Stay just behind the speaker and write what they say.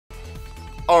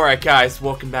Alright guys,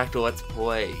 welcome back to Let's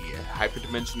Play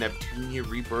Hyperdimension Neptunia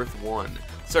Rebirth 1.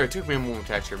 Sorry, it took me a moment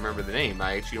to actually remember the name.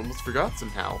 I actually almost forgot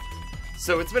somehow.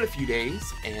 So it's been a few days,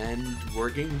 and we're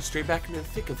getting straight back into the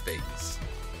thick of things.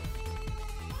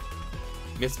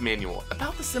 Miss Manual.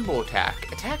 About the symbol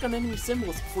attack. Attack on enemy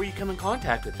symbols before you come in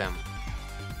contact with them.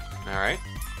 Alright.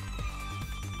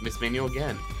 Miss Manual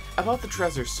again. About the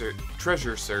treasure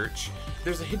search.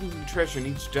 There's a hidden treasure in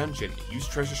each dungeon. Use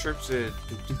treasure search to...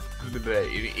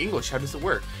 In English, how does it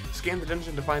work? Scan the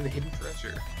dungeon to find the hidden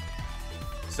treasure.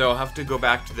 So I'll have to go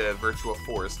back to the virtual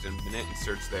forest in a minute and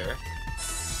search there.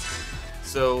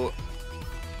 So,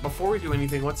 before we do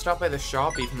anything, let's stop by the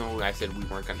shop, even though I said we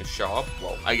weren't going to shop.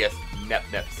 Well, I guess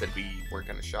nep-nep said we weren't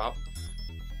going to shop.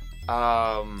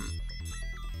 Oh,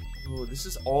 this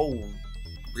is all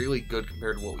really good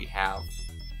compared to what we have.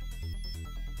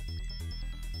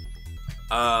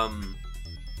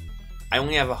 I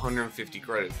only have 150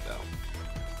 credits, though.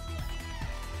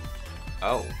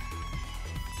 Oh.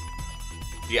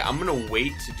 Yeah, I'm gonna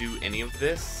wait to do any of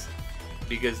this,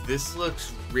 because this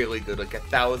looks really good. Like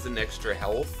 1,000 extra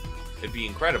health, it'd be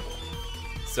incredible.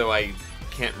 So I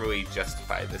can't really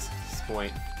justify this at this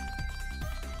point.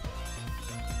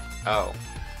 Oh.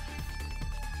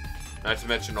 Not to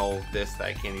mention all of this that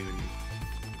I can't even...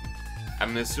 I'm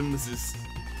gonna assume this is...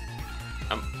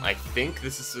 I think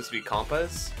this is supposed to be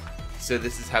Compa's. So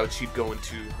this is how she'd go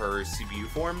into her CPU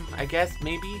form, I guess,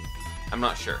 maybe? I'm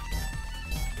not sure.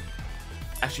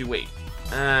 Actually, wait.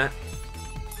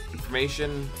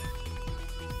 Information.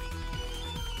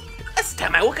 This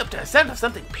time I woke up to the sound of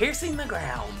something piercing the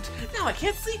ground. Now I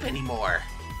can't sleep anymore.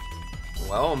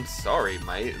 Well, I'm sorry.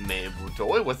 My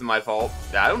totally wasn't my fault.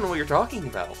 I don't know what you're talking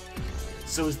about.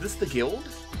 So is this the guild?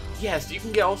 Yes, you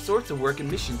can get all sorts of work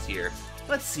and missions here.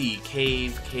 Let's see,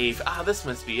 cave. Ah, this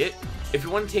must be it. If you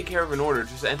want to take care of an order,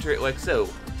 just enter it like so.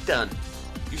 Done.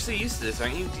 You're so used to this,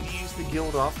 aren't you? Do you use the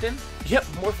guild often? Yep,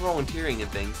 more for volunteering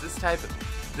and things. This type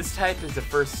is the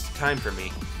first time for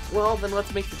me. Well, then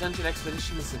let's make the dungeon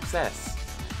expedition a success.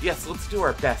 Yes, let's do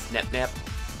our best, nep-nep.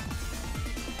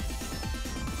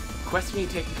 Quests being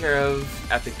taken care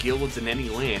of at the guilds in any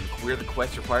land. Clear the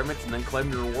quest requirements and then claim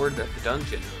your reward at the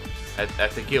dungeon.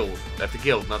 At the guild,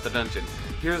 not the dungeon.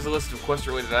 Here's a list of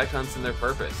quest-related icons and their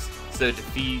purpose. So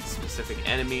defeat specific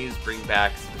enemies, bring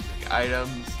back specific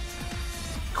items.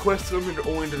 Quests limited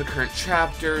only to the current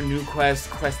chapter, new quests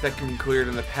that can be cleared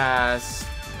in the past,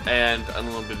 and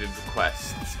unlimited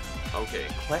quests. Okay,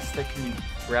 quests that can be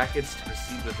brackets to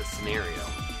proceed with a scenario.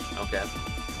 Okay.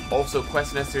 Also,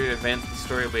 quests necessary to advance the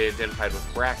story will be identified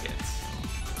with brackets.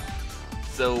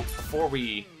 So, before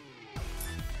we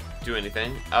do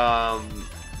anything,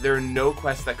 there are no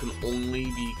quests that can only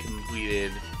be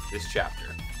completed this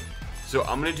chapter. So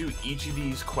I'm going to do each of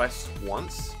these quests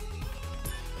once.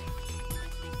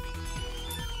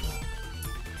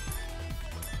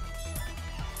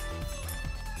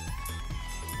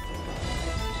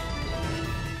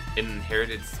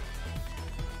 Inherited...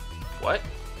 What?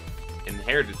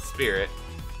 Inherited spirit.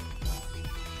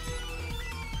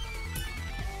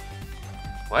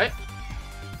 What?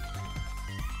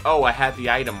 Oh, I had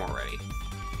the item already.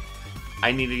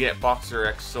 I need to get Boxer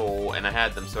X Soul, and I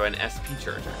had them, so an SP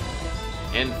charger.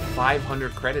 And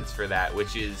 500 credits for that,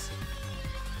 which is...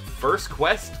 First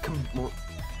quest...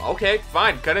 Okay,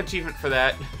 fine, got an achievement for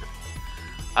that.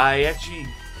 I actually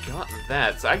got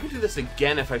that, so I could do this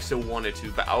again if I so wanted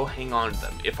to, but I'll hang on to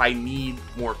them. If I need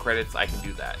more credits, I can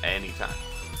do that at any time.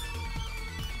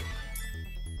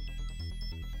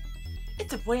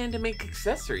 It's a plan to make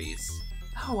accessories.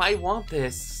 Oh, I want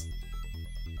this.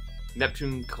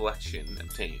 Neptune collection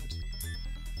obtained.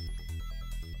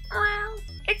 Well,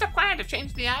 it's a plan to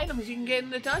change the items you can get in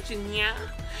the dungeon, yeah.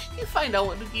 You find out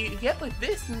what you get with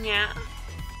this, yeah.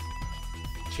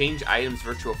 Change items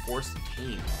virtual force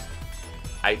obtained.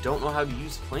 I don't know how to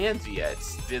use plans yet.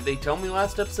 Did they tell me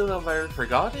last episode? Have I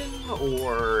forgotten?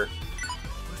 Or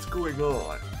what's going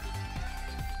on?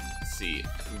 Let's see.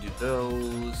 I can do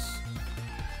those.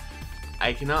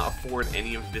 I cannot afford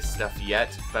any of this stuff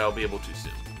yet, but I'll be able to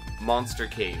soon. Monster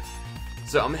Cave.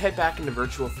 So I'm gonna head back into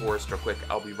Virtual Forest real quick.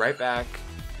 I'll be right back.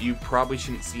 You probably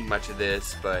shouldn't see much of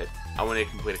this, but I want to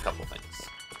complete a couple things.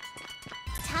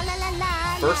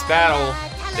 First battle,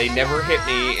 they never hit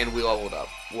me, and we leveled up.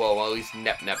 Well, at least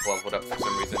nep-nep leveled up for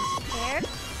some reason.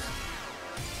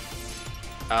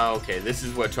 Okay, this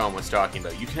is what Tom was talking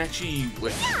about. You can actually,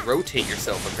 like, rotate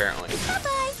yourself, apparently.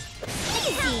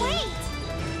 Easy.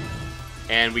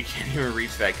 And we can't even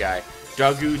reach that guy.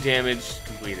 Dagu damage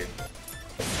completed.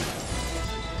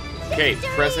 Okay,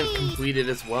 present completed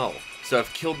as well. So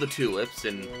I've killed the tulips,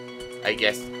 and I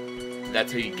guess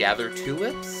That's how you gather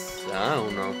tulips? I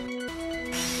don't know.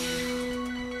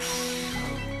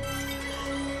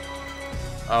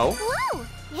 Oh? Whoa!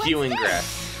 What's Healing this?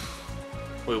 grass.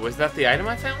 Wait, was that the item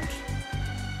I found?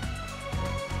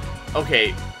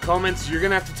 Okay, comments, you're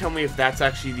gonna have to tell me if that's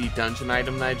actually the dungeon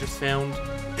item that I just found.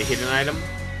 The hidden item.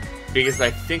 Because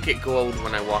I think it glowed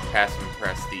when I walked past and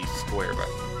pressed the square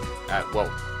button.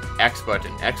 Well, X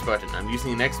button. I'm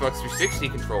using an Xbox 360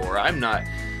 controller. I'm not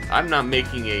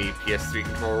making a PS3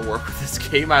 controller work with this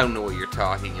game. I don't know what you're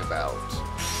talking about.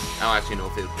 I don't actually know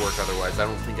if it would work otherwise. I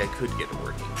don't think I could get it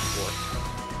working before.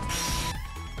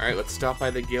 Alright, let's stop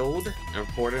by the guild and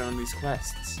report it on these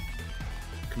quests.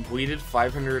 Completed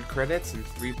 500 credits and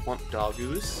 3 plump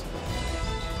doggoos.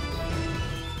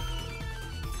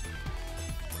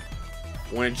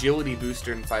 One agility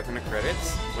booster and 500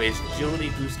 credits. Wait, is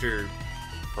agility booster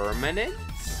permanent?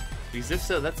 Because if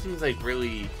so, that seems like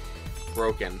really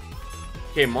broken.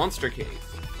 Okay, monster cave.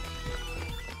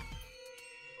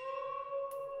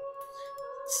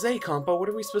 Say, compa, what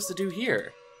are we supposed to do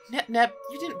here? Nep-nep,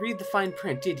 you didn't read the fine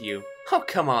print, did you? Oh,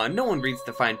 come on, no one reads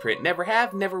the fine print. Never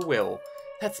have, never will.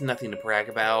 That's nothing to brag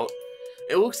about.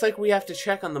 It looks like we have to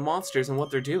check on the monsters and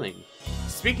what they're doing.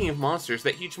 Speaking of monsters,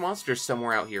 that huge monster's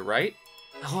somewhere out here, right?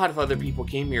 A lot of other people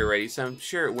came here already, so I'm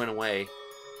sure it went away.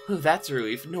 Oh, that's a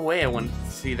relief. No way I want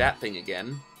to see that thing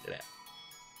again.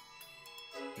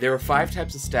 There are 5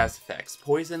 types of stats effects.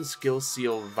 Poison, skill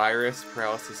seal, virus,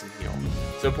 paralysis, and heal.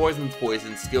 So poison's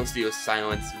poison, skill seal is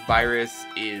silence, virus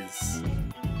is...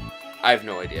 I have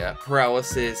no idea.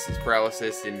 Paralysis is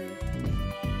paralysis, and...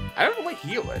 I don't know what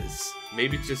heal is.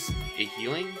 Maybe it's just a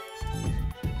healing?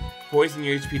 Poison,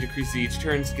 your HP decreases each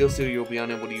turn. Skill seal, you'll be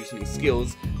unable to use any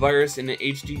skills. Virus, in an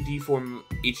HDD form,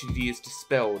 HDD is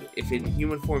dispelled. If in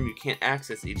human form, you can't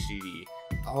access HDD.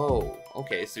 Oh,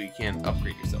 okay, so you can't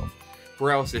upgrade yourself.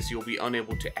 Paralysis, you'll be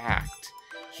unable to act.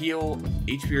 Heal,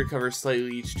 HP recovers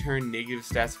slightly each turn. Negative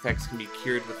stats effects can be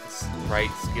cured with the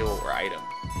right skill or item.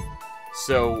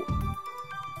 So,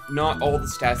 not all the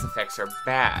stats effects are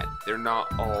bad. They're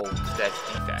not all stat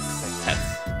defects, I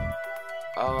guess.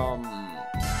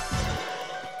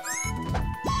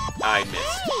 I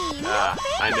missed.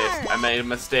 I missed. I made a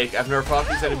mistake. I've never fought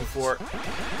these enemies before.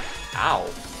 Ow.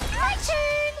 My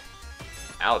turn!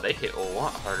 Ow, they hit a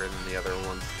lot harder than the other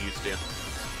ones used to.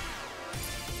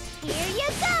 Here you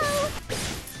go!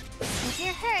 If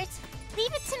you're hurt,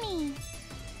 leave it to me.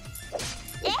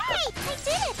 Hey!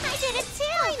 I did it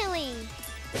too! Finally!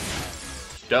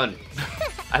 Done.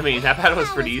 I mean, that battle was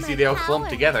pretty easy. They all clumped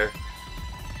together.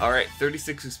 Alright,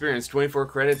 36 experience, 24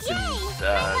 credits, and,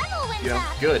 you know,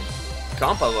 good.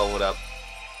 Compa leveled up.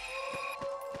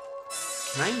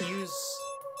 Can I use...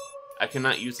 I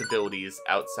cannot use abilities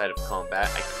outside of combat.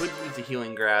 I could use a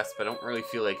healing grass, but I don't really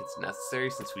feel like it's necessary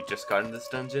since we just got in this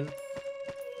dungeon.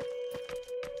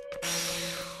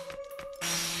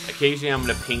 Occasionally I'm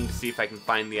going to ping to see if I can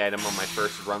find the item on my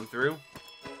first run through.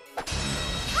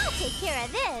 I'll take care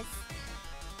of this.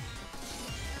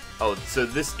 Oh, so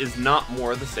this is not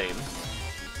more of the same.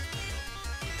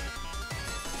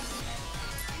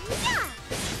 Yeah.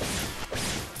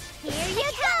 Here you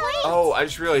go. Oh, I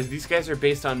just realized these guys are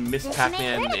based on Miss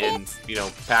Pac-Man and, you know,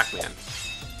 Pac-Man.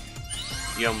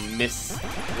 You know, Miss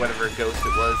whatever ghost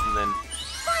it was, and then...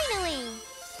 Finally!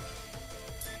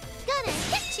 Gonna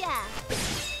hit ya!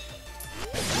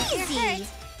 Easy!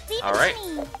 Alright.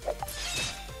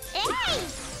 Hey!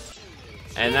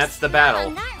 And that's the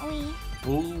battle. Fun, aren't we?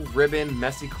 Blue Ribbon,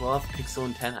 Messy Cloth, Pixel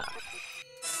Antenna.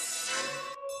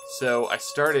 So, I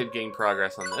started getting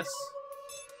progress on this.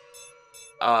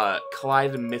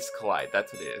 Collide and Miscollide,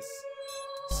 that's what it is.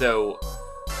 So,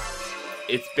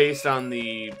 it's based on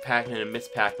the Pac-Man and Miss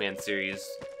Pac-Man series,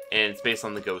 and it's based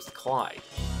on the Ghost Clyde.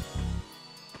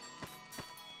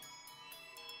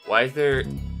 Why is there...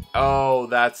 Oh,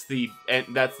 that's the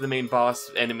main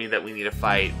boss enemy that we need to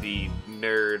fight, the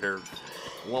nerd, or...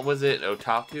 What was it?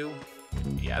 Otaku?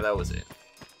 Yeah, that was it.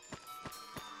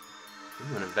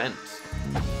 Ooh, an event.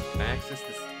 Can I access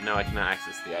this? No, I cannot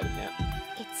access the item yet.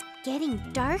 It's getting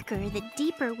darker the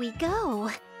deeper we go.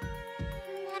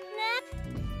 Nep-nep?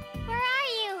 Where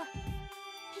are you?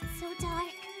 It's so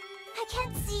dark. I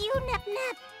can't see you,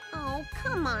 Nep-nep. Oh,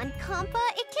 come on, Compa.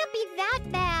 It can't be that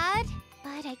bad.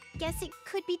 But I guess it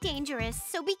could be dangerous,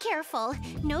 so be careful.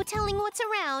 No telling what's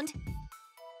around.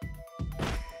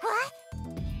 What?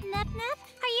 Nep-nep,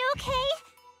 are you okay?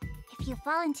 If you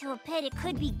fall into a pit, it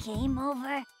could be game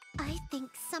over. I think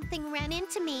something ran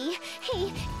into me.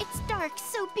 Hey, it's dark,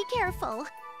 so be careful.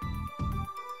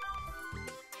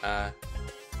 Ow!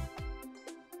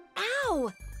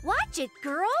 Watch it,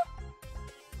 girl!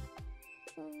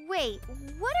 Wait,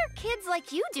 what are kids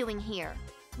like you doing here?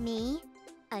 Me?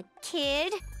 A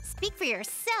kid? Speak for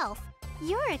yourself.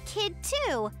 You're a kid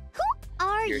too. Who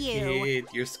are You're you? a kid,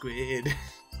 you're squid.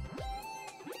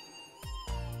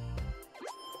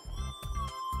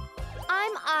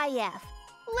 I'm IF.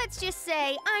 Let's just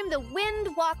say I'm the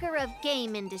wind walker of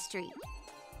game industry.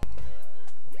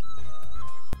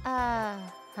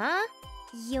 Huh?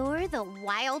 You're the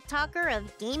wild talker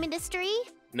of game industry?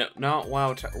 No, not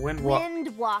wow.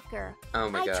 Wind walker. Oh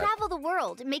my I god. travel the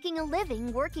world, making a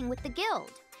living working with the guild.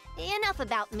 Enough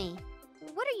about me.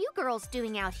 What are you girls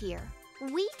doing out here?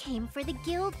 We came for the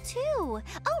guild too.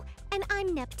 Oh, and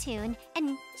I'm Neptune,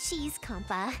 and she's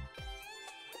Compa.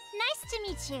 Nice to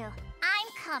meet you. I'm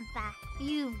Compa.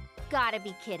 You've gotta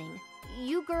be kidding.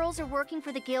 You girls are working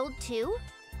for the guild too?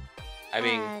 I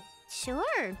mean,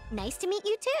 Sure. Nice to meet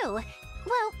you too.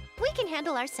 Well, we can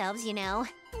handle ourselves, you know.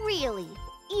 Really?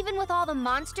 Even with all the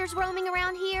monsters roaming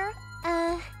around here?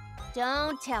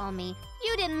 Don't tell me.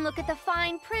 You didn't look at the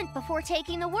fine print before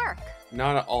taking the work.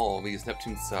 not at all, because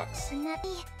Neptune sucks.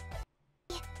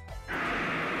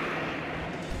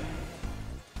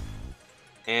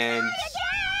 And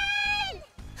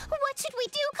What should we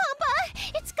do,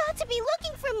 Compa? It's got to be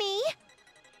looking for me.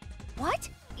 What?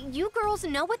 You girls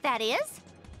know what that is?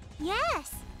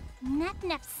 Yes.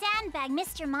 Nep-nep sandbag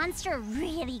Mr. Monster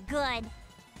really good.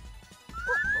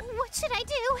 What should I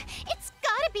do? It's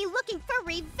gotta be looking for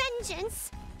revengeance.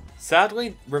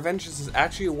 sadly, revengeance is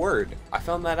actually a word. I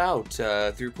found that out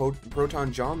through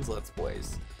Proton John's Let's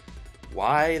Plays.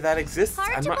 Why that exists,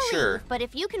 Hard I'm to not believe, sure. but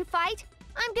if you can fight,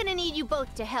 I'm gonna need you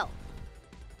both to help.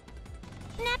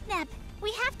 Nep-nep,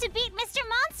 we have to beat Mr.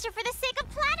 Monster for the sake of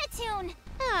Planetoon.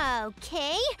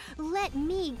 Okay, let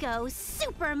me go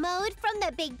super mode from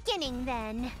the beginning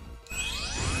then.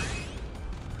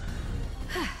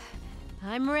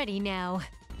 I'm ready now.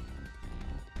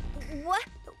 What?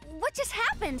 What just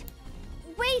happened?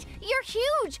 Wait, you're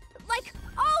huge! Like,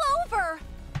 all over!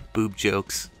 Boob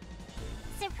jokes.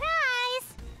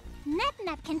 Surprise!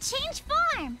 Nep-nep can change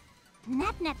form.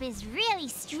 Nep-nep is really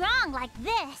strong like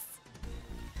this.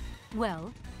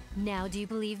 Well, now do you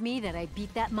believe me that I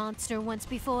beat that monster once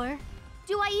before?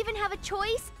 Do I even have a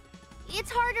choice? It's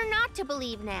harder not to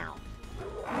believe now.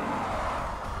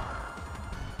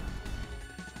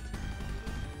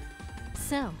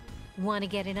 So, want to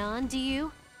get it on, do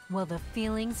you? Well, the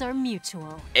feelings are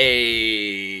mutual.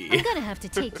 Ayy. I'm gonna have to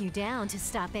take you down to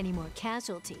stop any more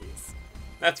casualties.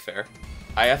 That's fair.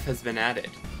 IF has been added.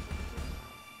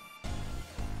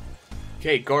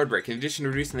 Okay, guard break. In addition to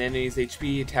reducing the enemy's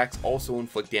HP, attacks also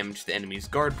inflict damage to the enemy's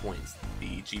guard points,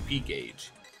 the GP gauge.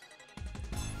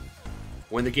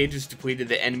 When the gauge is depleted,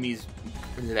 the enemy's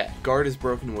guard is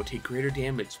broken and will take greater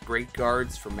damage. Break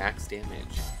guards for max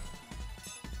damage.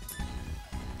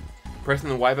 Pressing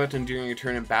the Y button during your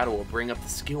turn in battle will bring up the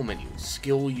skill menu.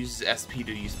 Skill uses SP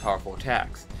to use powerful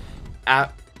attacks.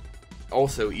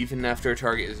 Also, even after a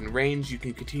target is in range, you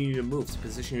can continue to move to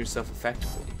position yourself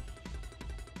effectively.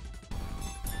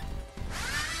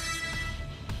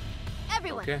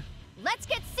 Everyone, Okay. let's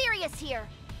get serious here.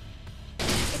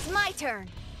 It's my turn.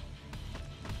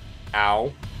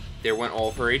 Ow. There went all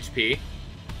of her HP.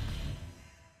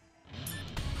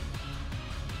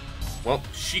 Well,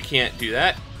 she can't do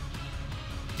that.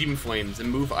 Demon Flames, a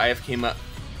move IF came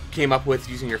up with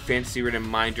using her fantasy-ridden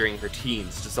mind during her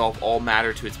teens. Dissolve all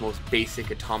matter to its most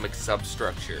basic atomic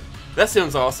substructure. That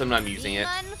sounds awesome, I'm using it.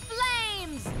 Demon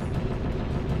Flames!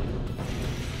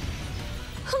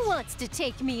 Who wants to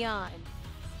take me on?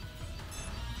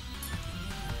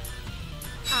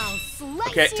 I'll slice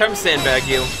Okay, you time to in sandbag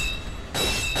you.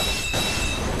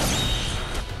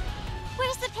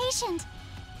 Where's the patient?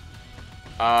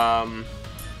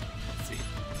 Let's see.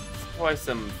 Supply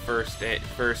some first aid.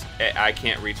 I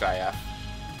can't reach IF.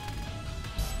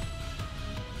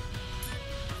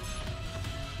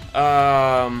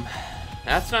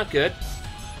 That's not good.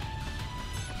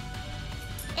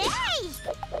 Hey!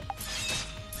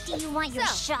 Do you want your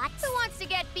So, shots? who wants to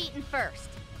get beaten first?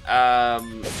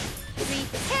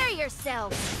 Prepare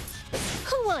yourself.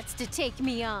 Who wants to take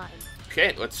me on?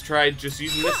 Okay, let's try just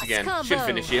using this Cross again. combo. Should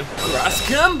finish you. Cross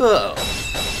combo!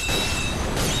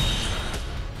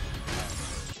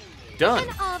 Done.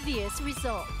 An obvious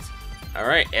result.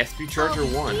 Alright, SP Charger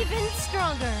 1. Even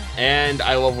stronger. And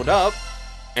I leveled up,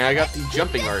 and I got the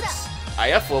jumping arts.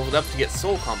 IF leveled up to get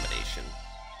Soul Combination.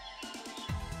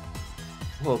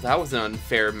 Well, that was an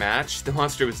unfair match. The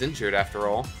monster was injured after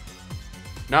all.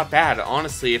 Not bad,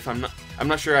 honestly. If I'm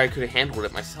not sure I could have handled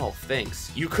it myself.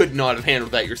 Thanks. You could not have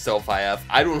handled that yourself, IF.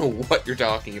 I don't know what you're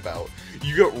talking about.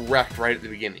 You got wrecked right at the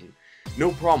beginning.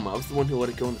 No problem. I was the one who let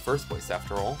it go in the first place,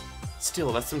 after all.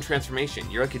 Still, that's some transformation.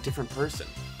 You're like a different person.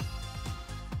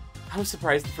 I was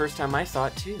surprised the first time I saw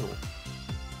it, too.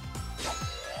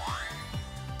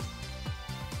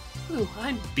 Ooh,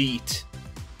 I'm beat.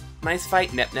 Nice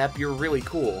fight, Nep-nep. You're really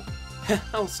cool.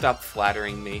 Oh, stop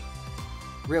flattering me.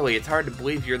 Really, it's hard to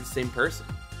believe you're the same person.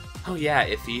 Oh yeah,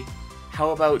 Iffy.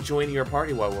 How about joining your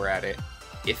party while we're at it?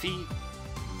 Iffy?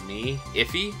 Me?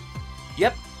 Iffy?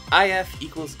 Yep, IF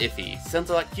equals Iffy. Sounds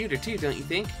a lot cuter too, don't you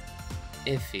think?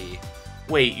 Iffy.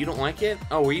 Wait, you don't like it?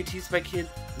 Oh, were you teased by kids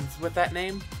with that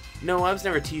name? No, I was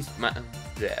never teased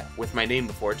with my name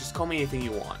before. Just call me anything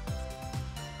you want.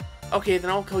 Okay, then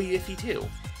I'll call you Iffy too.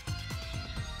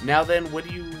 Now then, what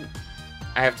do you...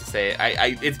 I have to say,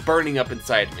 it's burning up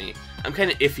inside me. I'm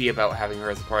kind of iffy about having her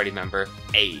as a party member.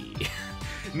 Ayy.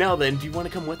 Now then, do you want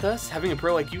to come with us? Having a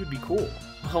pro like you would be cool.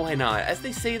 Well, why not? As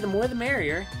they say, the more the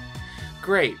merrier.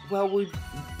 Great. Well, we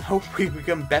hope we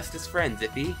become bestest friends,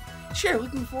 Iffy. Sure,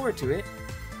 looking forward to it.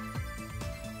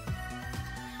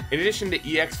 In addition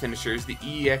to EX finishers, the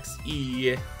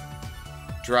EXE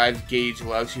drive gauge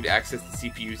allows you to access the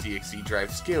CPU's EXE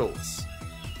drive skills.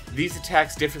 These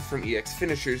attacks differ from EX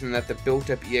finishers in that the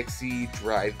built-up EXE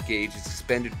drive gauge is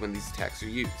expended when these attacks are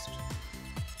used.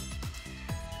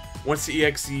 Once the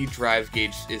EXE drive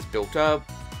gauge is built up,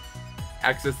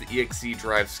 access the EXE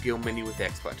drive skill menu with the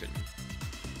X button.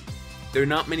 There are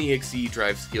not many EXE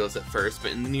drive skills at first,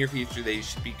 but in the near future they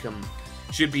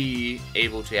should be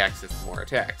able to access more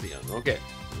attacks. Okay,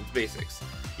 it's basics.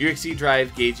 Your EXE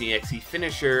drive gauge and EXE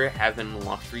finisher have been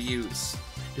unlocked for use.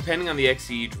 Depending on the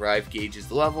EXE drive gauge's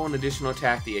level and additional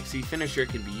attack, the EXE finisher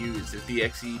can be used. If the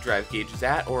EXE drive gauge is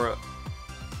at or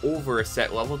over a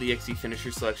set level, the EXE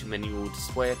finisher selection menu will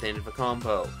display at the end of a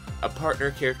combo. A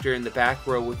partner character in the back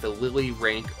row with the Lily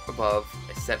rank above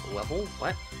a set level?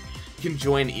 What? Can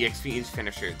join EXE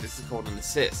finisher. This is called an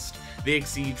assist. The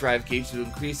EXE drive gauge will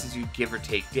increase as you give or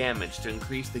take damage. To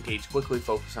increase the gauge, quickly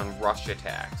focus on rush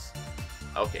attacks.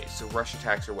 Okay, so rush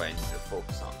attacks are what I need to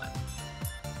focus on then.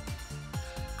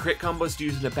 Crit combos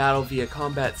used in a battle via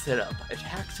combat setup.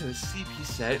 Attacks have a CP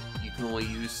set. You can only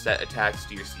use set attacks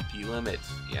to your CP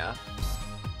limits. Yeah.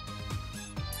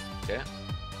 Okay.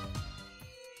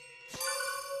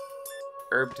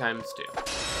 Herb times 2.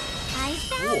 I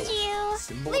found you.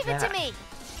 Symbol Leave attack. it to me.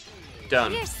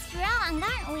 Done. We're strong,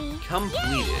 aren't we?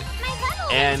 Completed. Yay, my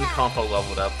level And went up. compo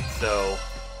leveled up, so,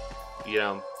 you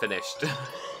know, finished.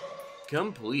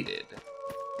 Completed.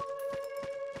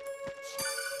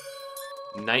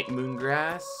 Night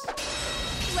Moongrass.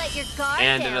 Let your guard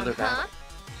And down, another huh?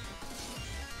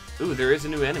 battle. Ooh, there is a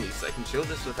new enemy, so I can show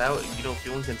this without,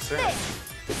 feeling concerned.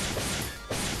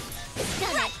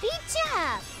 Gonna beat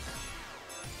ya.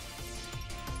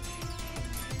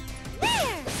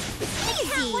 There. I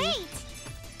can't wait.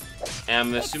 And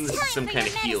I'm assuming this is some kind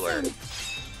of healer.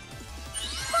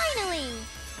 Finally.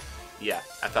 Yeah,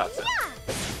 I thought so.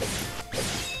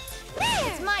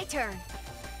 It's my turn.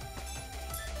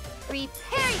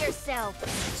 Prepare yourself.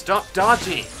 Stop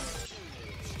dodging!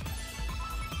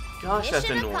 Gosh, that's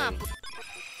Mission annoying. accomplished.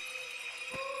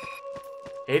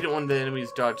 I hate it when the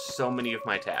enemies dodge so many of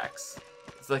my attacks.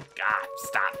 It's like,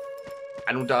 stop.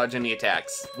 I don't dodge any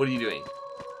attacks. What are you doing?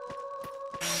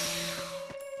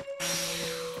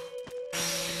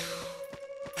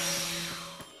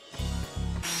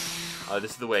 Oh,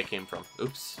 this is the way I came from.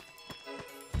 Oops.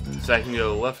 So I can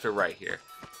go left or right here.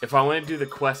 If I want to do the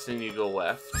quest, then you go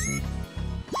left.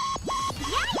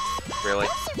 Really?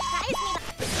 I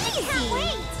can't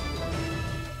wait.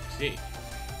 See.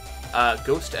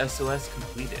 Ghost SOS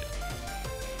completed.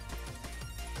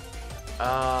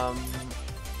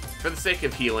 For the sake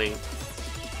of healing,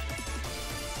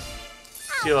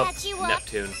 heal up patch you up.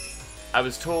 Neptune. I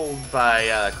was told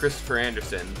by Christopher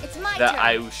Anderson It's my that turn.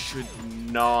 I should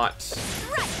not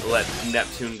let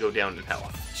Neptune go down in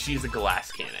health. She's a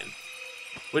glass cannon.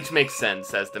 Which makes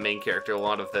sense, as the main character, a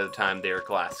lot of the time, they are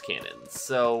glass cannons.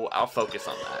 So, I'll focus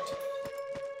on that.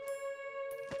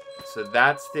 So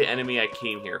that's the enemy I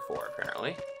came here for,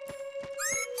 apparently.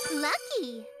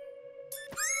 Lucky.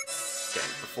 Okay,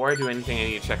 before I do anything, I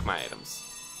need to check my items.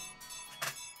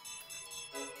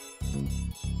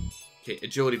 Okay,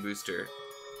 agility booster.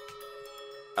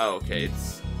 Oh, okay,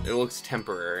 it looks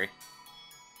temporary.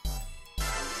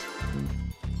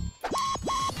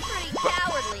 Pretty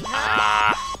cowardly, huh?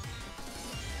 Ah!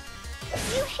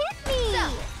 You hit me. So,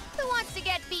 who wants to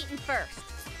get beaten first?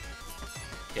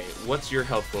 Okay, what's your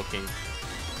health looking?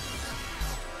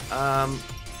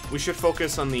 We should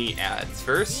focus on the ads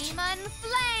first. Demon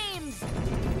Flames!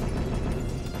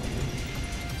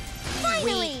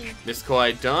 Finally. Miss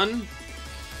Collide done.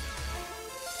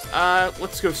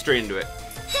 Let's go straight into it.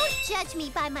 Don't judge me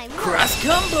by my looks. Cross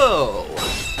combo!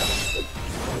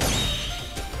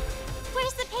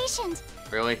 Where's the patient?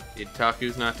 Really?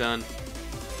 Itaku's not done?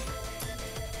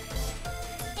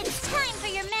 It's time for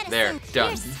your medicine. There,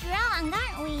 done. We're strong,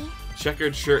 aren't we?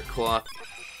 Checkered shirt cloth.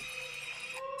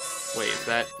 Wait, is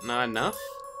that not enough?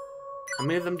 How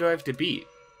many of them do I have to beat?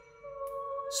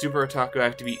 Super Otaku, I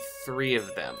have to beat 3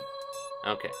 of them.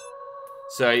 Okay.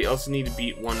 So I also need to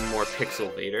beat one more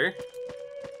Pixelvator.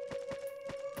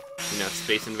 You know,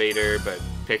 Space Invader, but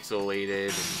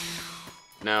pixelated.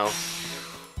 And... No.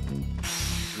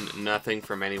 Nothing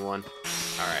from anyone.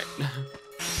 Alright.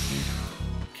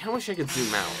 Kinda wish I could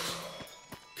zoom out.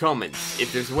 Comments.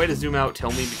 If there's a way to zoom out,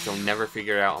 tell me, because I'll never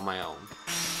figure it out on my own.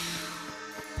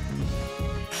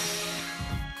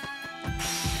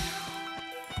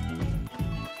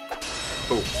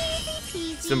 Boom.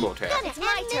 Symbol attack. It's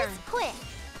my turn. Quick.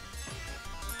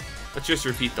 Let's just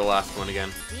repeat the last one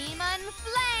again. Demon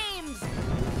flames.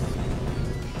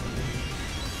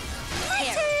 My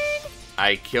Here. turn.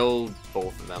 I killed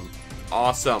both of them.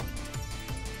 Awesome.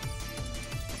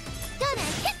 Gonna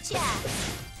hit ya.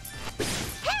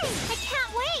 Hey, I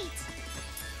can't wait.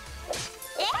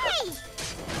 Hey.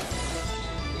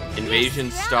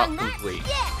 Invasion Strong, stop aren't complete.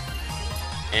 ya?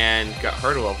 And got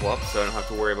her to level up, so I don't have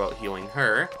to worry about healing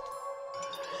her.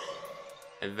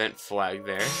 Event flag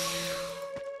there.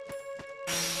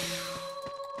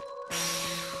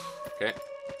 Okay.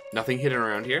 Nothing hidden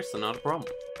around here, so not a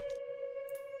problem.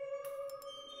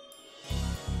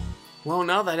 Well,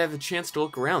 now that I have a chance to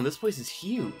look around, this place is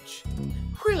huge.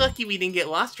 We're lucky we didn't get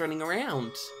lost running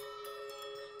around.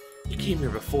 You came here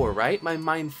before, right? My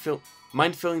mind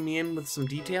filling me in with some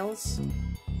details?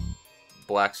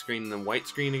 Black screen and then white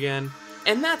screen again.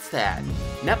 And that's that.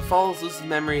 Nep falls, loses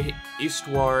memory,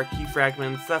 Histoire, key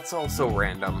fragments, that's all so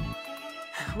random.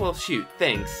 Well, shoot,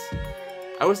 thanks.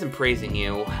 I wasn't praising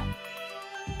you.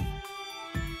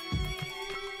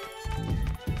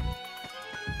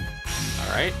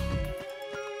 Alright.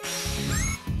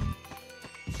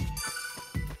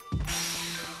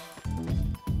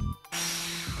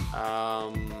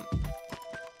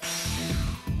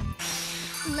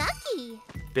 Lucky.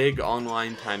 Big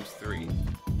online times 3.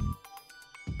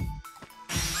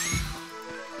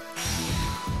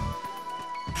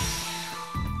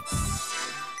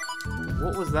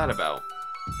 What was that about?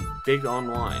 Big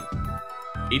online.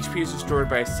 HP is restored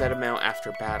by a set amount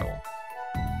after battle.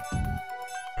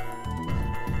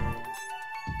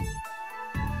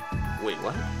 Wait,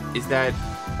 what? Is that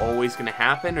always gonna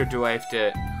happen, or do I have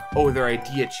to... Oh, they're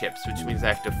idea chips, which means I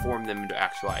have to form them into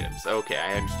actual items. Okay,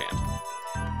 I understand.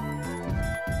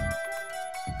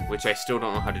 Which I still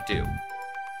don't know how to do.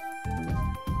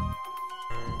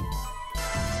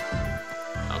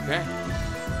 Okay.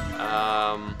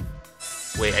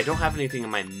 Wait, I don't have anything in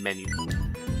my menu.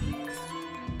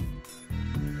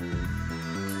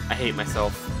 I hate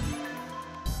myself.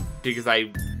 Because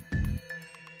I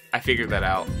figured that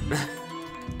out.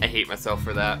 I hate myself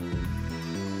for that.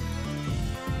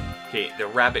 Okay, the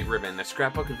rabbit ribbon. The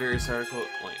scrapbook of various articles.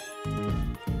 Wait.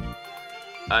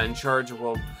 In charge of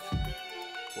world.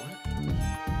 What?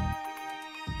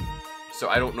 So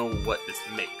I don't know what this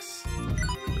makes.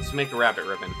 Let's make a rabbit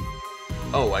ribbon.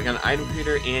 Oh, I got an item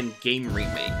creator and game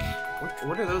remake.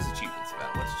 What are those achievements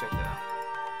about? Let's check that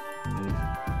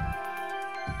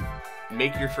out.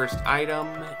 Make your first item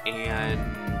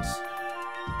and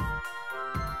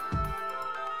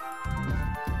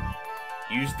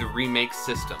use the remake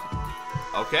system.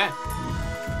 Okay.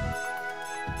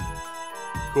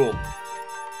 Cool.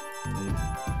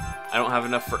 I don't have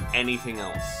enough for anything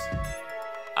else.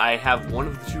 I have one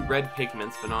of the 2 red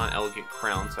pigments, but not an elegant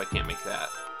crown, so I can't make that.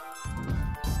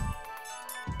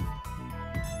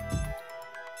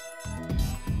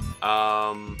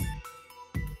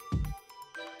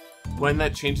 When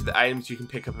that changes the items you can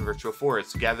pick up in Virtual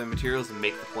Forest, so gather the materials and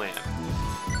make the plan.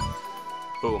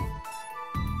 Boom.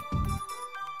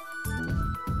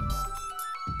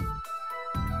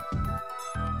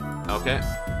 Okay,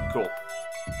 cool.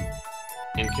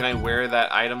 And can I wear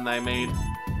that item that I made?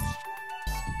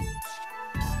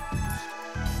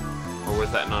 Or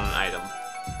was that not an item?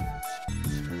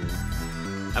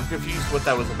 I'm confused what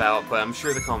that was about, but I'm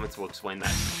sure the comments will explain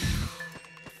that.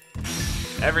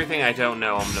 Everything I don't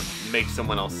know, I'm gonna make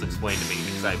someone else explain to me,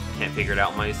 because I can't figure it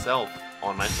out myself.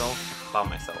 On myself? By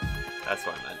myself. That's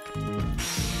what I meant.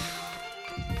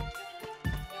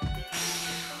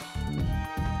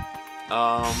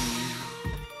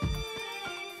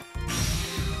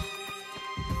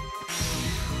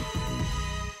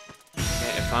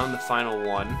 Okay, I found the final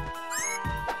one.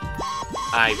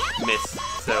 I missed,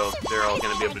 so they're all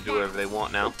gonna be able to do whatever they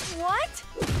want now. What?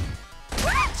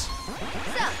 Watch!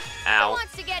 Ow. Who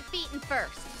wants to get beaten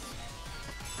first?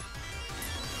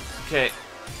 Okay,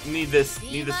 need this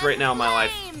right now in my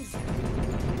life.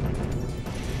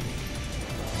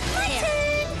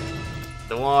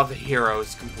 The Law of the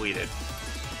Heroes completed.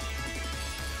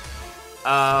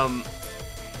 Don't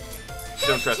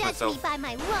trust Judge myself. me by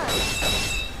my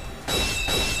looks.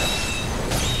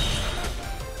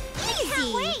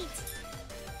 Can't wait.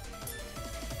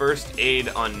 First aid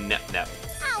on nep-nep.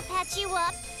 I'll patch you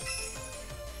up.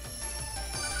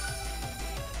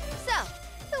 So,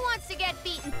 who wants to get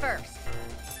beaten first?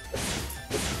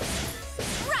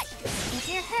 Right. If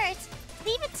you're hurt,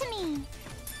 leave it to me.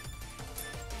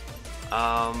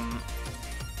 I'll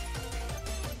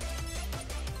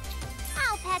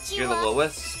patch you You're the up.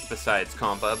 lowest, besides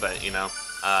Compa, but you know,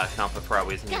 Compa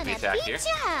probably isn't gonna be Gonna attacked beat here.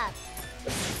 ya up.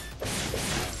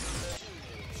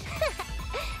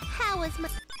 How was my...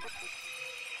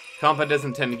 Compa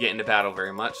doesn't tend to get into battle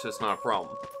very much, so it's not a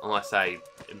problem. Unless I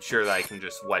am sure that I can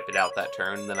just wipe it out that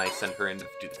turn, then I send her in to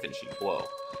do the finishing blow.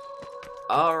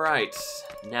 Alright,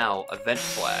 now, event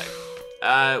flag.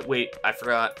 Wait, I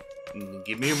forgot.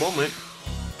 Give me a moment.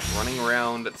 Running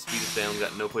around at the speed of sound,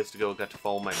 got no place to go, got to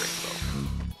follow my rainbow.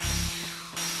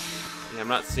 Yeah, I'm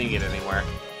not seeing it anywhere.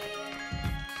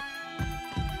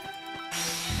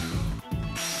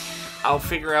 I'll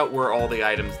figure out where all the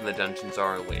items in the dungeons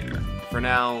are later. For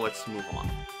now, let's move on.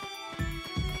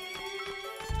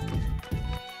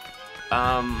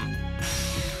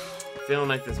 Feeling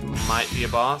like this might be a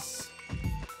boss.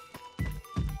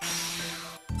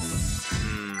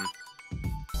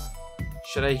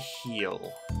 Should I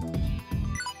heal?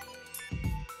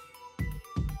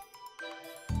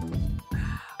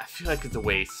 I feel like it's a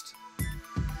waste.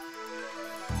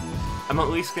 I'm at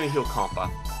least gonna heal Compa.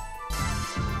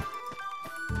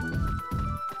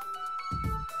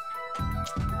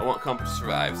 I want Compa to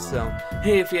survive, so...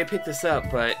 Hey, Iffy, I picked this up,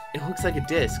 but it looks like a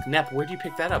disc. Nep, where'd you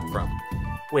pick that up from?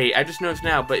 Wait, I just noticed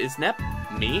now, but is Nep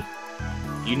me?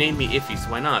 You named me Iffy, so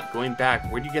why not? Going back,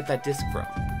 where'd you get that disc from?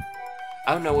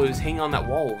 I don't know, it was hanging on that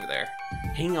wall over there.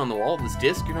 Hanging on the wall, this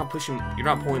disc? You're not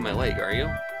pulling my leg, are you?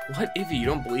 What, Iffy, you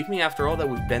don't believe me after all that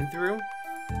we've been through?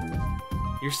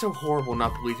 You're so horrible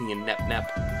not believing in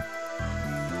nep-nep.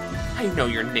 I know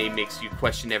your name makes you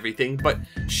question everything, but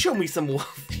show me some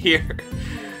love here.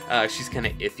 She's kind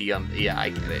of iffy yeah, I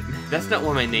get it. That's not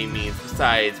what my name means.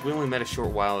 Besides, we only met a short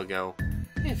while ago.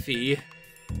 Iffy.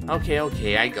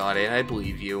 Okay, I got it. I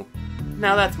believe you.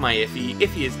 Now that's my Iffy.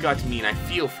 Iffy has got to mean I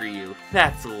feel for you.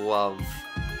 That's love.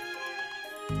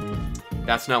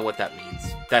 That's not what that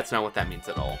means. That's not what that means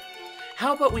at all.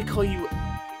 How about we call you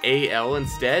AL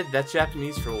instead? That's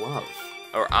Japanese for love.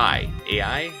 Or I.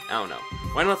 AI? I don't know.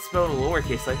 Why not spell it in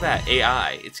lowercase like that?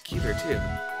 AI. It's cuter too.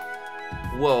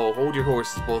 Whoa, hold your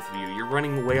horses, both of you. You're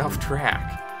running way off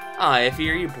track. Iffy,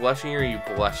 are you blushing or are you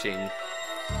blushing?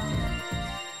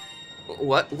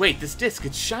 What? Wait, this disc,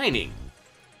 it's shining.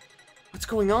 What's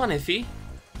going on, Iffy?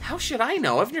 How should I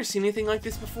know? I've never seen anything like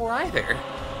this before either.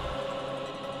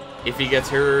 Iffy gets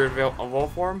her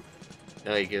evolve form?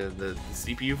 Like, the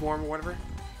CPU form or whatever?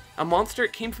 A monster?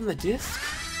 It came from the disc?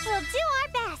 We'll do our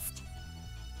best.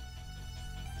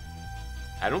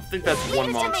 I don't think that's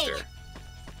one monster.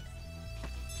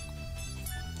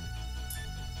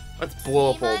 Let's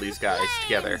blow up all these guys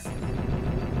together.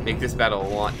 Make this battle a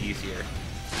lot easier.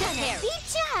 Gonna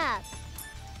beat ya up.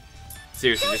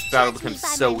 Seriously, this battle becomes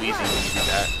so easy when you do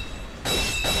that.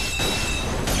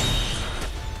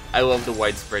 I love the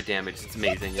widespread damage, it's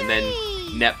amazing. And then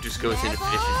Nep just goes in and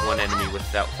finishes one enemy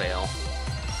without fail.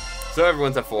 So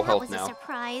everyone's at full health now. That was a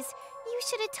surprise. You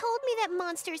should have told me that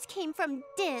monsters came from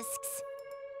discs.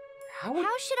 How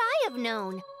should I have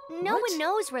known? No one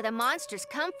knows where the monsters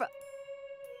come from.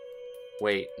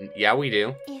 Wait, yeah we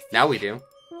do. Iffy, Now we do.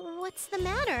 What's the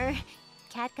matter?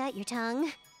 Cat got your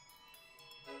tongue.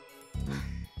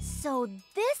 So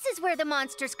this is where the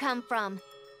monsters come from.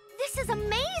 This is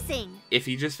amazing. If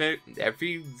you just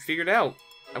figured out.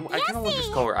 I kind of want to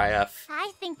just call her IF.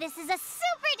 I think this is a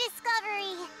super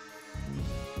discovery.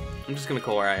 I'm just gonna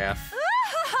call her IF.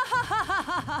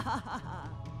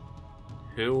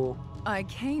 Who? I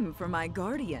came for my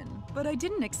guardian, but I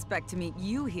didn't expect to meet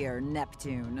you here,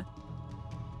 Neptune.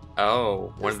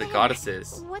 Oh, one of the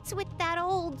goddesses. What's with that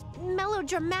old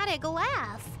melodramatic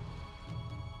laugh?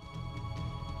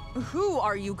 Who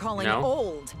are you calling No.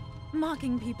 old?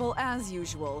 Mocking people as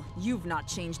usual. You've not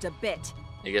changed a bit.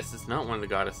 I guess it's not one of the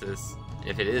goddesses.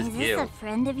 If it is, Is you. this a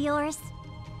friend of yours?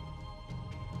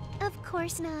 Of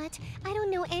course not. I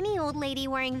don't know any old lady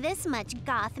wearing this much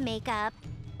goth makeup.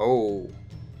 Oh.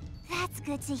 That's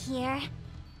good to hear.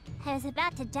 I was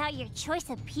about to doubt your choice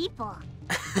of people.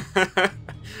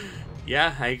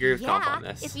 Yeah, I agree with Comp on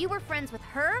Yeah, this. if you were friends with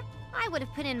her, I would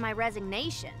have put in my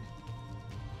resignation.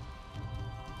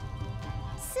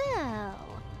 So,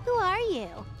 who are you,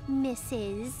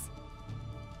 Mrs.?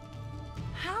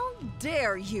 How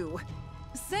dare you?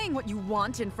 Saying what you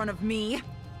want in front of me.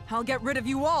 I'll get rid of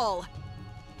you all.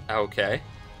 Okay.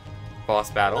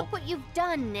 Boss battle. Look what you've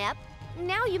done, Nep.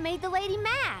 Now you made the lady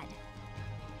mad.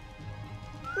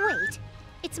 Wait,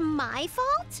 it's my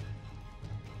fault?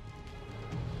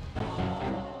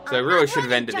 So I really should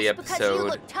have ended the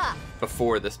episode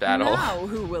before this battle. Now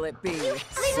who will it be? Leave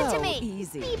so it to me.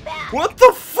 easy. Be back. What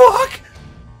the fuck?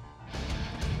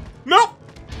 No!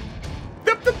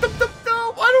 No, no, no, no,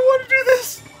 no! I don't want to do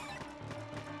this!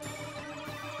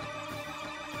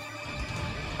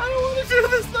 I don't want to do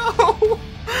this, no!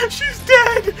 She's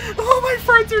dead! Oh, my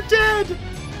friends are dead!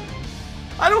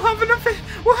 I don't have enough...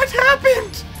 What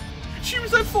happened? She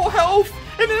was at full health,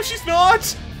 and now she's not!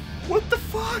 What the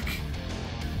fuck?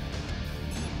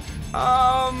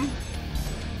 I'm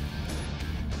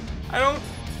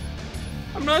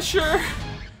not sure.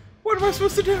 What am I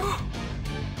supposed to do?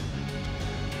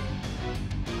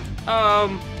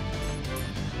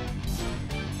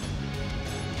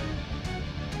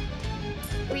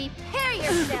 Prepare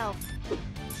yourself.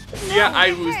 Yeah,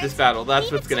 I lose this battle.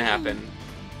 That's what's gonna happen.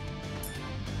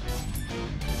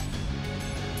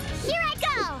 Here I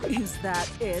go! Is that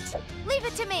it? Leave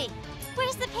it to me.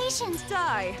 Where's the patient?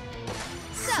 Die.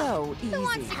 So easy. Who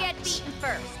wants to get beaten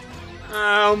first?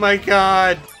 Oh my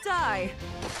god. Die.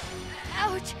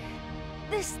 Ouch.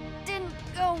 This didn't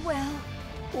go well.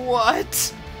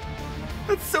 What?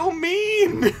 That's so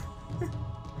mean.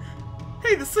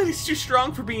 Hey, this lady's too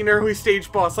strong for being an early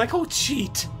stage boss. Like, oh,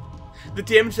 cheat. The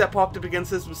damage that popped up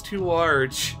against this was too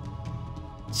large.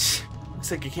 Looks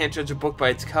like you can't judge a book by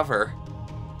its cover.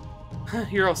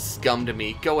 You're all scum to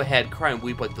me. Go ahead, cry and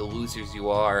weep like the losers you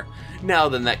are. Now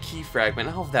then, that key fragment,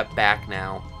 I'll have that back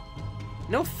now.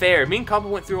 No fair. Me and Compa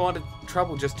went through a lot of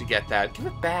trouble just to get that. Give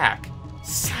it back.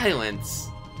 Silence.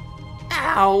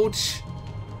 Ouch.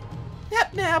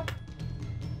 Nep-nep.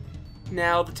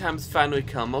 Now the time's finally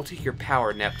come. I'll take your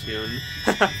power, Neptune.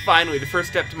 Finally, the first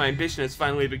step to my ambition has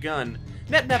finally begun.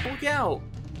 Nep-nep, look out.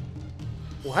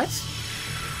 What?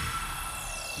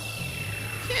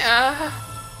 Yeah.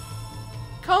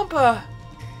 Compa.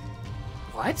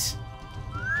 What?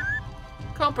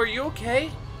 Compa, are you okay?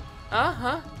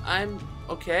 Uh-huh. I'm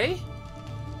okay.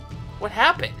 What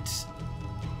happened?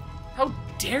 How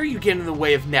dare you get in the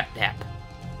way of Nep-nep?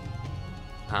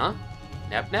 Huh?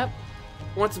 Nep-nep?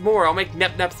 Once more, I'll make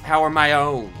Nep-nep's power my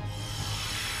own.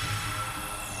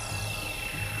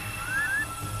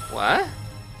 What?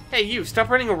 Hey, you, stop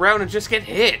running around and just get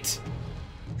hit.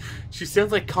 She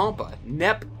sounds like Compa.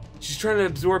 Nep, she's trying to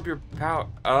absorb your power.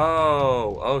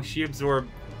 Oh, she absorbed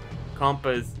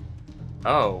Compa's.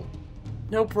 Oh.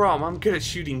 No problem, I'm good at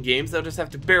shooting games. I'll just have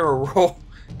to barrel roll.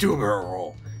 Do a barrel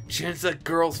roll. Chance that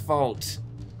girl's fault.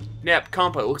 Nep,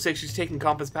 Compa, it looks like she's taking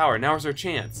Compa's power. Now's her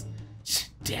chance.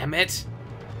 Damn it.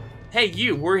 Hey,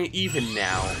 you, we're even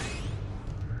now.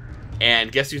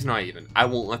 And guess who's not even? I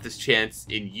won't let this chance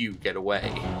in you get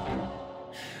away.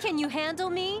 Can you handle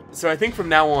me? So I think from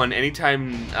now on,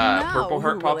 anytime Now, Purple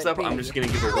Heart who will pops it up, I'm be? just gonna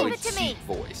give a really Leave it to me. deep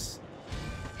voice.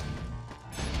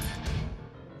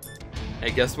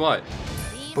 Hey, guess what?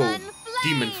 Boom.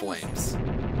 Demon Flames.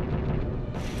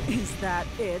 Is that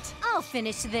it? I'll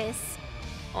finish this.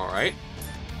 Alright.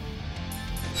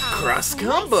 Cross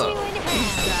combo!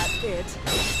 Is that it?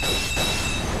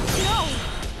 No!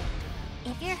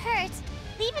 If you're hurt,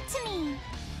 leave it to me.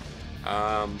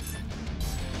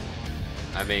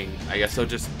 I mean, I guess I'll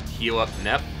just heal up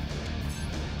Nep.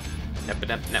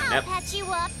 Nep-nep-nep-nep. I'll patch you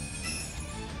up.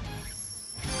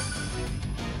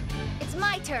 It's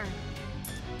my turn.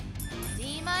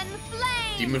 Demon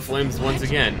Flame. Demon Flames once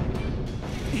again.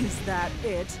 Is that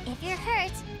it? If you're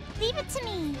hurt, leave it to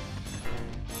me.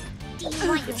 Do you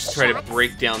want your Just try to shots?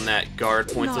 break down that guard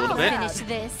points a little No. bit. Finish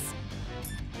this.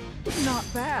 Not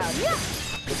bad.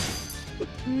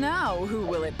 Now who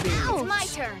will it be? It's my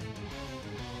turn.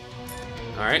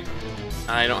 Alright.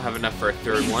 I don't have enough for a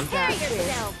third one. Prepare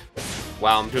yourself.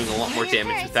 Wow, I'm doing a lot more If you're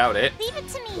damage hurt, without it. Leave it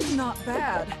to me. Not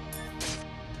bad.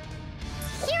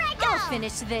 Here I go. I'll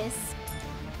finish this.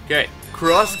 Okay,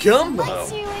 cross combo!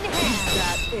 Slice you in Is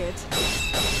half. that it?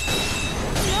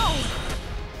 No.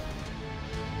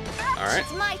 Alright.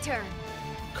 It's my turn.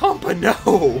 Compa, no!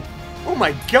 Oh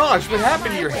my gosh, what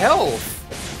happened to your health?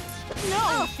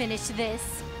 I'll finish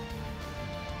this.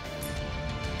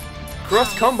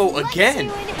 Cross combo Slice again!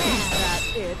 you in Is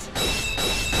half. that it?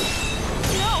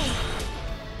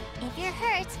 If you're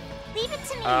hurt, leave it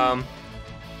to me. I'm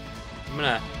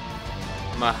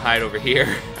gonna hide over here.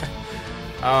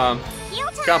 Heal time.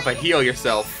 Kampa, heal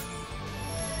yourself.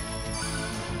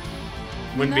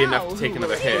 Wouldn't be enough to take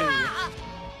another hit.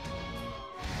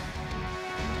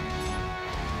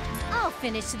 I'll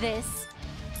finish this.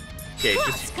 Okay,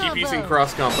 just keep combo. using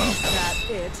cross combo. Is that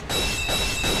it?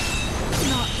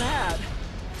 Not bad.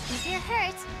 If you're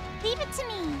hurt, leave it to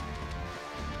me.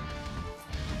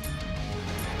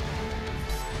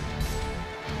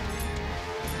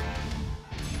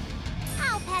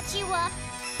 I'll patch you up.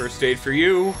 First aid for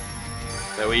you.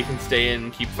 That way you can stay in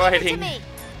and keep To fighting. me.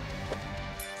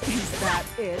 Is that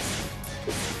it?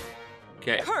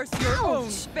 Okay, Curse your own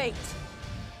fate.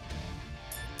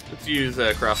 let's use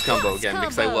cross combo again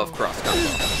because I combo. love cross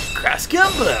combo. Cross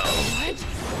combo!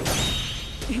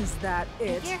 What? Is that it?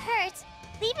 If you're hurt,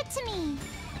 leave it to me.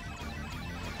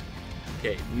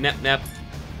 Okay, nep-nep.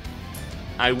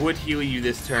 I would heal you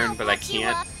this turn, but I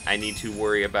can't. I need to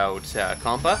worry about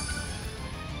Kampa.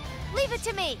 Leave it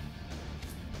to me.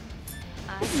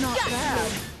 Not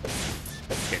bad.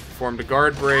 Okay, performed a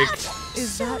guard break.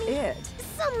 Is that it?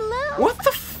 Some love. What the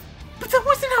f- But that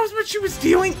wasn't how much she was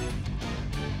dealing!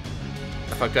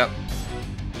 I fucked up.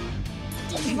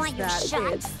 Do you want your that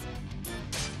shots?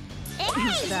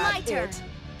 Is that my turn. it?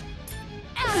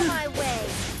 Out of my way.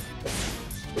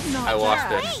 Not I lost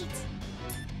bad. it.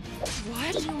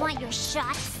 What? Do you want your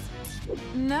shots?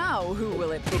 Now who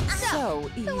will it be so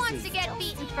easy? Who wants to get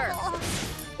beaten first?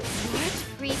 What?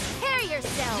 Prepare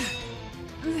yourself.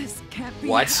 This can't be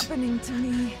What? happening to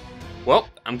me. Well,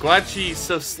 I'm glad she's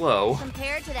so slow.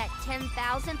 Compared to that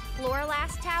 10,000th floor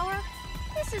last tower,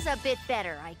 this is a bit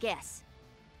better, I guess.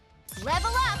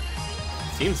 Level up.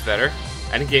 Seems better.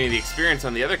 I didn't get any of the experience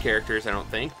on the other characters, I don't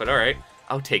think, but alright.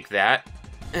 I'll take that.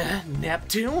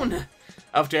 Neptune!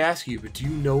 I'll have to ask you, but do you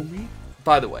know me?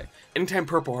 By the way, anytime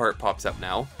Purple Heart pops up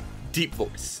now, deep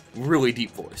voice. Really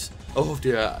deep voice. I'll have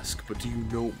to ask, but do you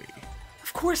know me?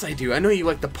 Of course I do. I know you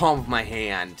like the palm of my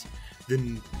hand.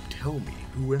 Then tell me,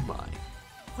 who am I?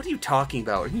 What are you talking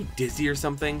about? Are you dizzy or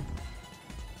something?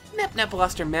 Nep-nep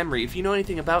lost her memory. If you know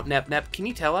anything about Nep-nep, can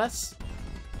you tell us?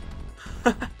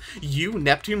 You,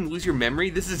 Neptune, lose your memory?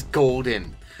 This is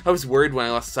golden. I was worried when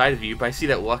I lost sight of you, but I see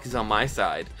that luck is on my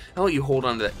side. I'll let you hold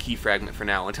on to that key fragment for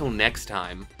now, until next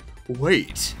time.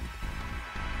 Wait.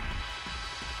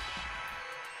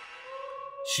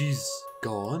 She's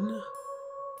gone?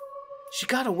 She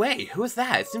got away. Who is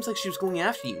that? It seems like she was going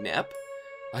after you, Nep.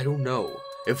 I don't know.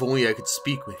 If only I could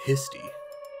speak with Histy.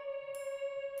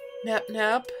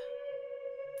 Nep-nep?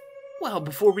 Well,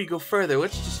 before we go further,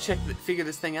 let's just figure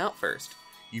this thing out first.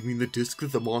 You mean the disc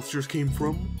that the monsters came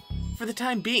from? For the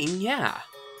time being, yeah.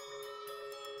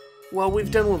 Well,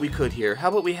 we've done what we could here. How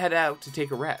about we head out to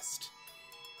take a rest?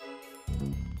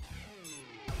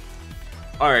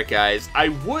 Alright, guys. I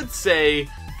would say,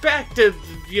 back to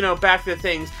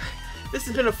things. This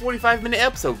has been a 45-minute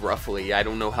episode, roughly. I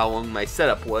don't know how long my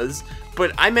setup was,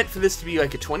 but I meant for this to be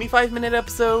like a 25-minute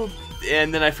episode,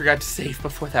 and then I forgot to save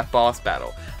before that boss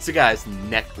battle. So guys,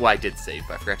 well, I did save,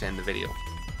 but I forgot to end the video.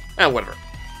 Whatever.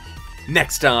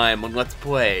 Next time on Let's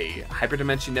Play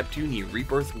Hyperdimension Neptunia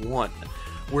Rebirth 1,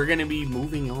 we're going to be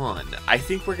moving on. I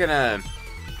think we're going to...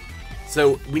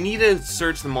 So, we need to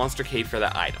search the monster cave for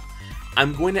that item.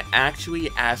 I'm going to actually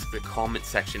ask the comment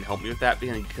section to help me with that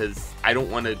because I don't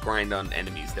want to grind on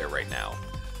enemies there right now.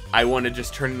 I want to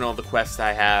just turn in all the quests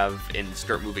I have and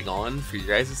start moving on for your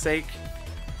guys' sake.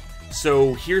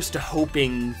 So here's to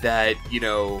hoping that,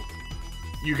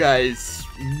 you guys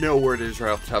know where it is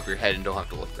right off the top of your head and don't have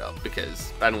to look it up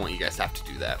because I don't want you guys to have to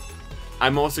do that.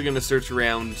 I'm also going to search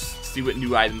around, see what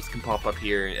new items can pop up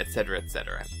here, etc.,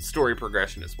 etc. Story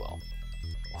progression as well.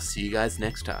 I'll see you guys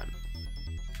next time.